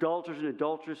 adulterers and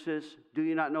adulteresses, do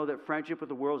you not know that friendship with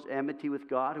the world is enmity with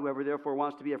God? Whoever therefore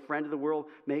wants to be a friend of the world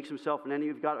makes himself an enemy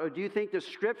of God. Or do you think the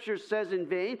Scripture says in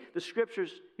vain? The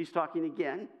Scriptures, he's talking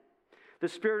again. The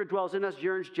Spirit who dwells in us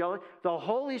yearns jealously. The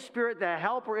Holy Spirit, the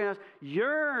helper in us,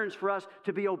 yearns for us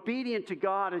to be obedient to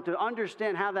God and to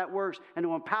understand how that works and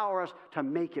to empower us to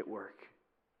make it work.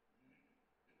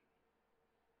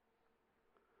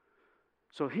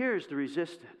 So here's the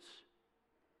resistance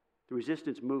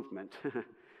movement.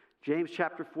 James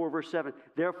chapter 4, verse 7.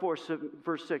 Therefore,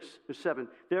 verse 6 or 7.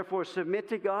 Therefore, submit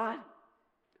to God,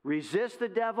 resist the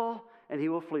devil, and he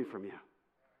will flee from you.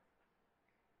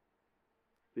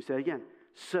 We say again,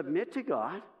 submit to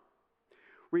God.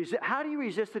 How do you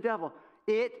resist the devil?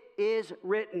 It is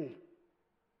written.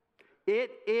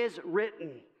 It is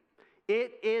written.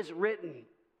 It is written.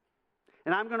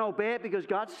 And I'm going to obey it because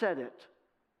God said it.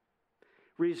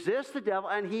 Resist the devil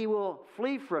and he will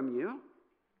flee from you.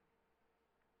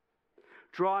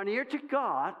 Draw near to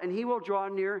God and he will draw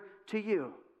near to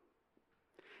you.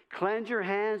 Cleanse your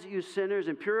hands, you sinners,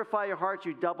 and purify your hearts,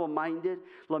 you double-minded.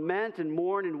 Lament and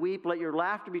mourn and weep. Let your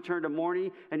laughter be turned to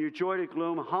mourning and your joy to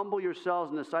gloom. Humble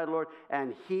yourselves in the sight of the Lord,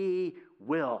 and he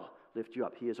will lift you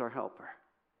up. He is our helper.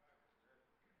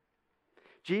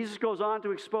 Jesus goes on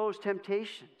to expose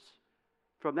temptations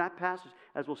from that passage,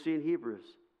 as we'll see in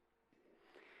Hebrews.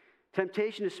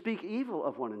 Temptation to speak evil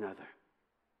of one another.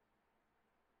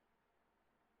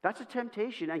 That's a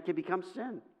temptation and can become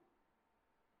sin.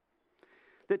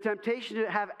 The temptation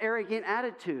to have arrogant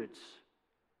attitudes.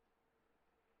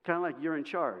 Kind of like you're in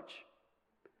charge.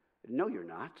 No, you're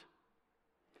not.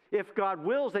 If God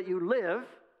wills that you live,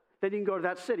 then you can go to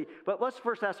that city. But let's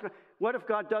first ask, what if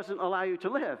God doesn't allow you to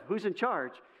live? Who's in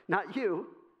charge? Not you.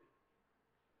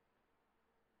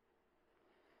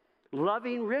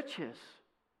 Loving riches.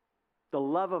 The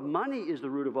love of money is the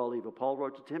root of all evil. Paul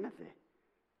wrote to Timothy.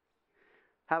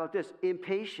 How about this?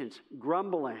 Impatience,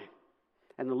 grumbling.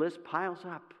 And the list piles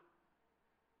up.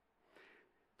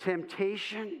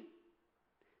 Temptation,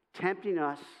 tempting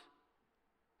us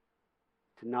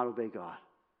to not obey God.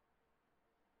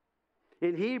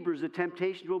 In Hebrews, the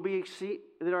temptations will be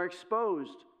that are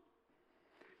exposed.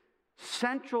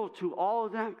 Central to all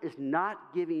of them is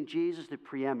not giving Jesus the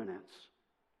preeminence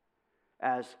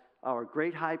as our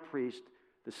great high priest,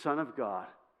 the Son of God,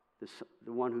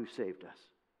 the one who saved us.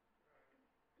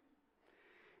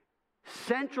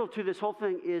 Central to this whole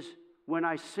thing is when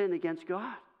I sin against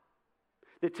God.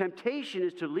 The temptation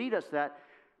is to lead us that,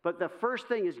 but the first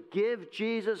thing is give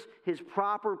Jesus his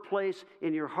proper place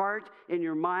in your heart, in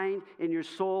your mind, in your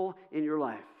soul, in your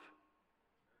life.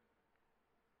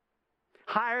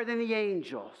 Higher than the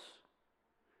angels.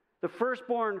 The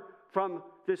firstborn from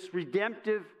this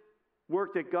redemptive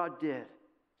work that God did.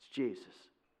 It's Jesus.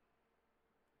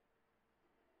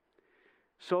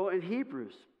 So in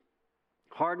Hebrews,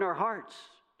 harden our hearts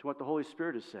to what the Holy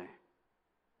Spirit is saying.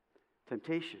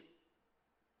 Temptation.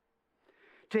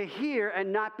 To hear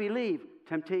and not believe.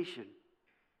 Temptation.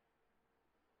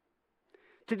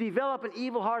 To develop an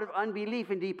evil heart of unbelief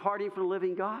and departing from the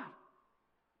living God.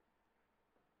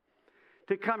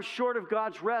 To come short of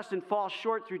God's rest and fall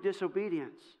short through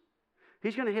disobedience.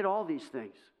 He's going to hit all these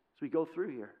things as we go through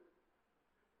here.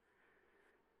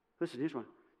 Listen, here's one.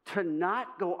 To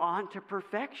not go on to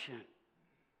perfection.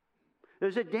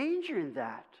 There's a danger in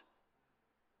that.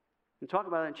 We'll talk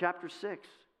about it in chapter 6.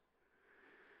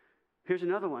 Here's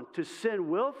another one. To sin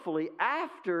willfully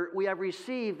after we have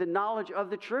received the knowledge of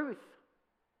the truth.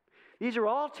 These are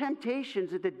all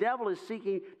temptations that the devil is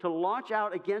seeking to launch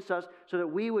out against us so that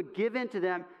we would give in to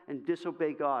them and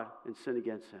disobey God and sin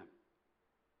against him.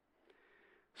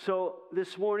 So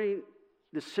this morning,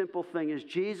 the simple thing is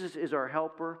Jesus is our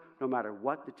helper no matter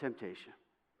what the temptation.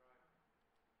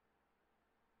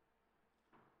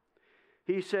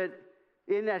 He said,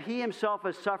 in that he himself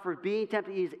has suffered being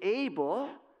tempted, he is able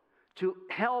to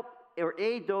help or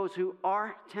aid those who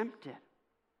are tempted.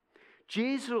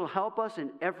 Jesus will help us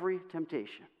in every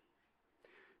temptation.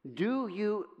 Do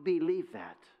you believe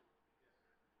that?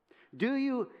 Do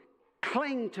you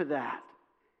cling to that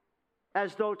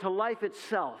as though to life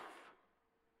itself?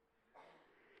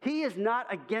 He is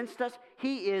not against us.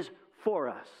 He is for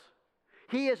us.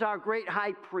 He is our great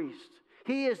high priest.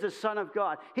 He is the Son of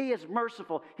God. He is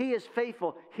merciful. He is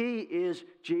faithful. He is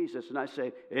Jesus. And I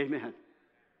say, amen.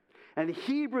 And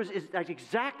Hebrews is that's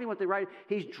exactly what they write.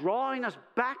 He's drawing us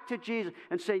back to Jesus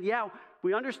and saying, yeah,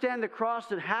 we understand the cross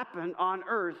that happened on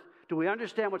earth. Do we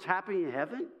understand what's happening in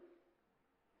heaven?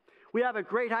 We have a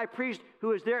great high priest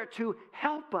who is there to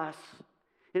help us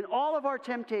in all of our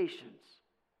temptations.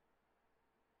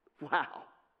 Wow.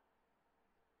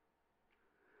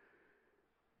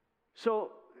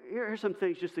 So here's some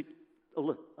things just to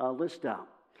list down.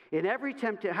 In every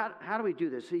temptation, how do we do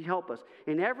this? He help us.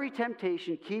 In every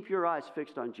temptation, keep your eyes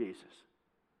fixed on Jesus.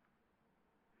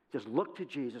 Just look to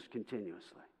Jesus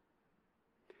continuously.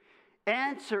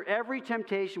 Answer every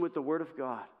temptation with the Word of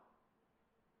God.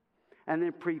 And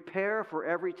then prepare for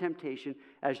every temptation.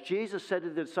 As Jesus said to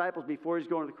the disciples before he's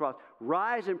going to the cross,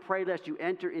 rise and pray lest you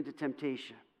enter into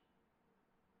temptation.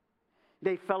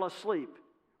 They fell asleep.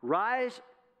 Rise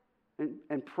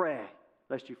and pray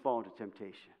lest you fall into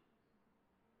temptation.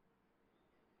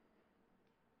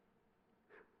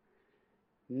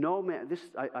 No man,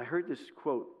 I heard this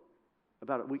quote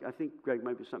about a week, I think, Greg,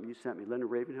 might be something you sent me, Leonard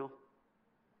Ravenhill.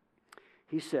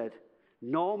 He said,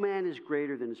 no man is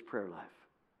greater than his prayer life.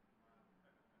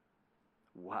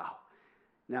 Wow.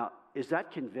 Now, is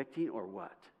that convicting or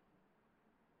what?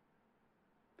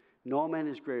 No man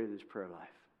is greater than his prayer life.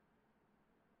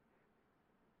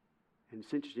 And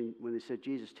it's interesting, when they said,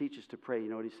 Jesus, teach us to pray, you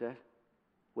know what he said?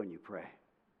 When you pray.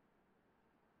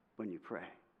 When you pray.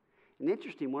 And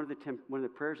interesting, one of the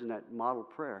prayers in that model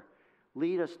prayer,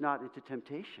 lead us not into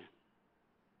temptation.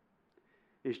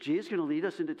 Is Jesus going to lead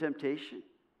us into temptation?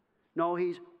 No,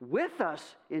 he's with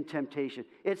us in temptation.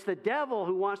 It's the devil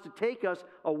who wants to take us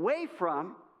away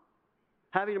from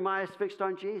having our eyes fixed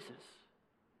on Jesus.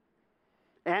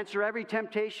 Answer every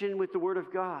temptation with the Word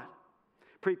of God.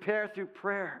 Prepare through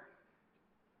prayer.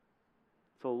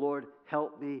 So, Lord,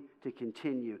 help me to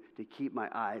continue to keep my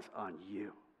eyes on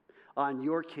you, on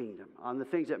your kingdom, on the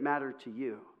things that matter to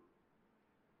you.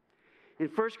 In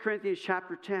 1 Corinthians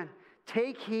chapter 10,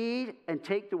 take heed and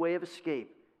take the way of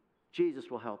escape.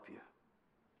 Jesus will help you.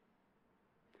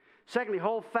 Secondly,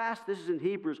 hold fast, this is in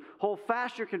Hebrews, hold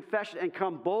fast your confession and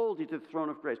come boldly to the throne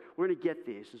of grace. We're going to get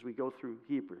these as we go through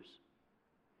Hebrews.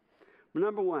 But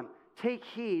number one, take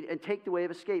heed and take the way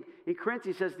of escape. In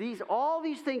Corinthians it says, all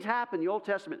these things happen in the Old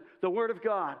Testament, the Word of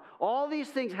God. All these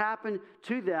things happen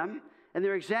to them, and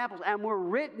they're examples, and were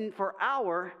written for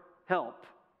our help.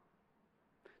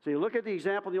 So you look at the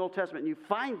example in the Old Testament, and you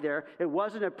find there it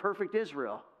wasn't a perfect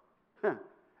Israel.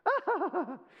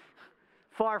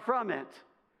 Far from it.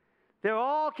 They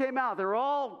all came out. They were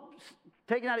all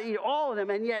taken out to eat, all of them,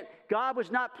 and yet God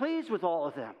was not pleased with all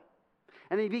of them.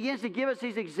 And he begins to give us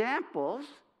these examples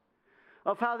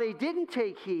of how they didn't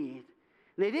take heed.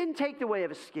 They didn't take the way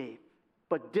of escape,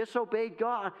 but disobeyed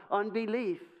God,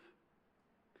 unbelief.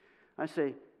 I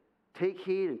say, take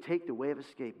heed and take the way of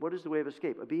escape. What is the way of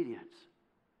escape? Obedience.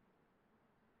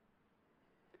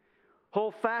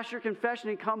 Hold fast your confession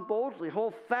and come boldly.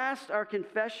 Hold fast our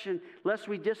confession lest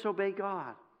we disobey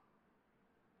God.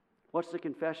 What's the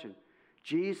confession?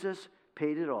 Jesus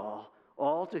paid it all.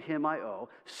 All to him I owe.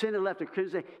 Sin had left a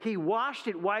crimson. He washed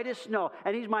it white as snow.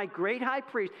 And he's my great high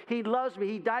priest. He loves me.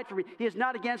 He died for me. He is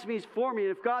not against me. He's for me.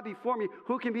 And if God be for me,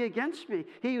 who can be against me?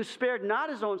 He who spared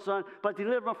not his own son, but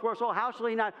delivered him for us all, how shall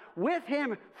he not with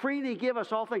him freely give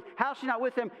us all things? How shall he not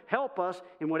with him help us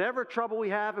in whatever trouble we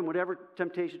have and whatever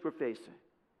temptations we're facing?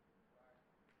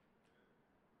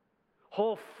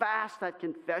 Hold fast that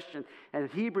confession. And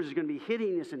Hebrews is going to be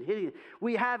hitting this and hitting it.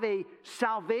 We have a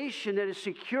salvation that is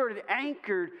secured and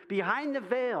anchored behind the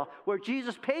veil where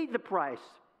Jesus paid the price.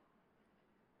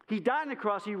 He died on the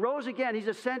cross. He rose again. He's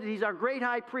ascended. He's our great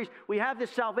high priest. We have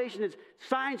this salvation that's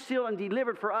signed, sealed, and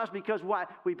delivered for us because what?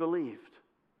 We believed.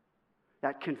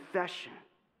 That confession.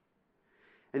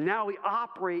 And now we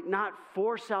operate not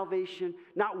for salvation,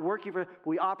 not working for it, but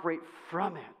we operate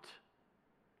from it.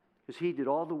 Because he did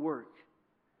all the work.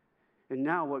 And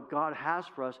now what God has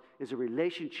for us is a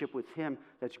relationship with him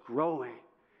that's growing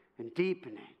and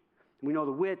deepening. We know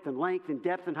the width and length and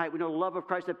depth and height. We know the love of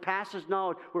Christ that passes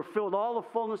knowledge. We're filled with all the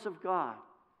fullness of God.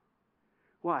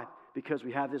 Why? Because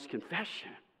we have this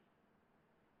confession.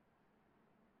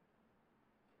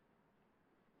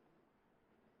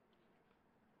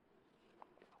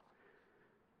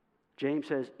 James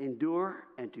says, endure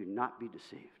and do not be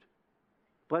deceived.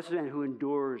 Blessed is the man who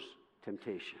endures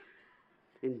temptation.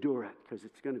 Endure it, because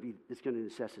it's going to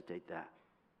necessitate that.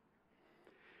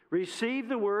 Receive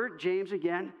the word, James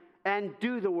again, and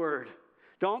do the word.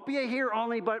 Don't be a hearer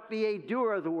only, but be a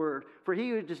doer of the word. For he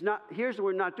who does not hears the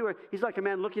word, not doer, he's like a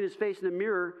man looking at his face in the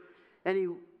mirror, and he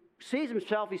sees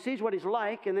himself, he sees what he's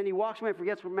like, and then he walks away and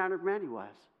forgets what manner of man he was.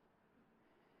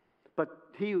 But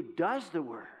he who does the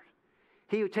word,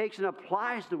 He who takes and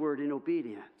applies the word in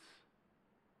obedience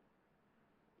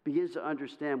begins to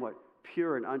understand what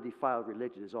pure and undefiled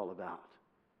religion is all about.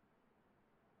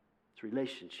 It's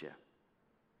relationship.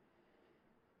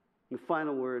 And the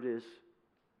final word is,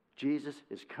 Jesus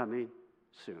is coming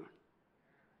soon.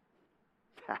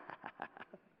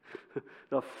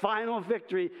 The final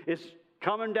victory is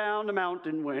coming down the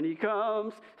mountain when he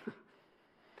comes.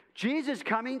 Jesus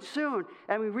coming soon.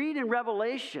 And we read in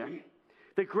Revelation,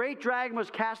 the great dragon was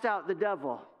cast out, the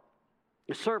devil,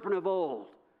 the serpent of old,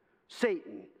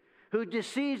 Satan, who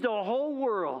deceives the whole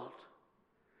world.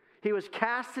 He was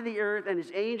cast to the earth, and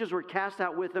his angels were cast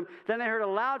out with him. Then I heard a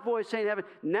loud voice saying in heaven,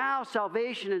 now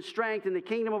salvation and strength in the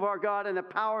kingdom of our God and the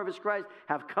power of his Christ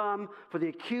have come. For the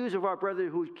accuser of our brethren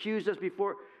who accused us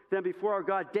before our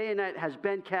God day and night has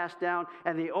been cast down,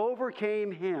 and they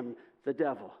overcame him, the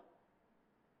devil.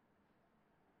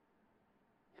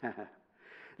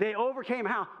 They overcame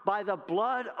how? By the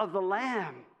blood of the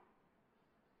Lamb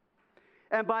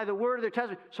and by the word of their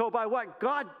testimony. So by what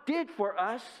God did for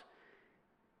us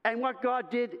and what God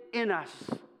did in us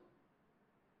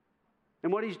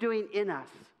and what he's doing in us.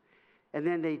 And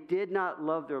then they did not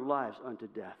love their lives unto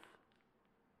death.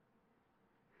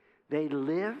 They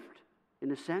lived,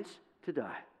 in a sense, to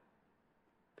die.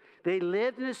 They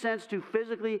lived, in a sense, to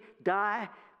physically die,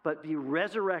 but be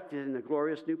resurrected in a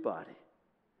glorious new body.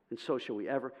 And so shall we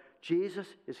ever. Jesus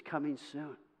is coming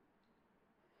soon.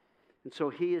 And so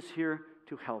he is here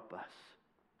to help us.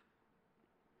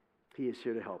 He is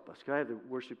here to help us. Can I have the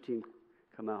worship team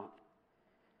come out?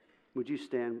 Would you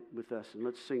stand with us and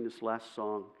let's sing this last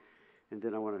song, and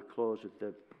then I want to close with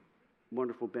the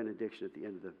wonderful benediction at the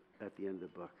end of the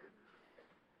book.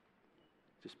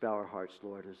 Just bow our hearts,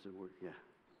 Lord, as the word. Yeah.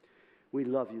 We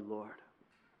love you, Lord.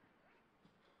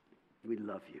 We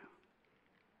love you.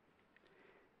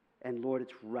 And Lord,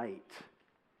 it's right.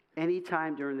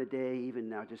 Anytime during the day, even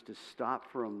now, just to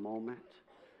stop for a moment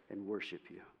and worship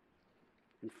you.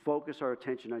 And focus our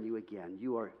attention on you again.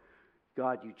 You are,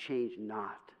 God, you change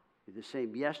not. You're the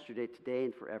same yesterday, today,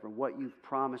 and forever. What you've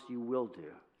promised, you will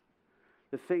do.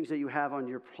 The things that you have on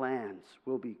your plans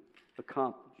will be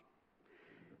accomplished.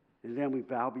 And then we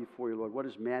bow before you, Lord. What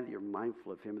is man that you're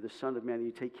mindful of him? Or the Son of Man that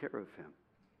you take care of him?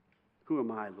 Who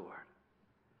am I, Lord,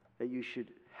 that you should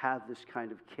have this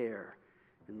kind of care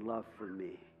and love for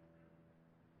me?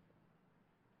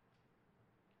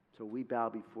 So we bow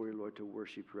before you, Lord, to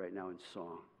worship you right now in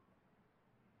song.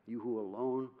 You who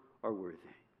alone are worthy.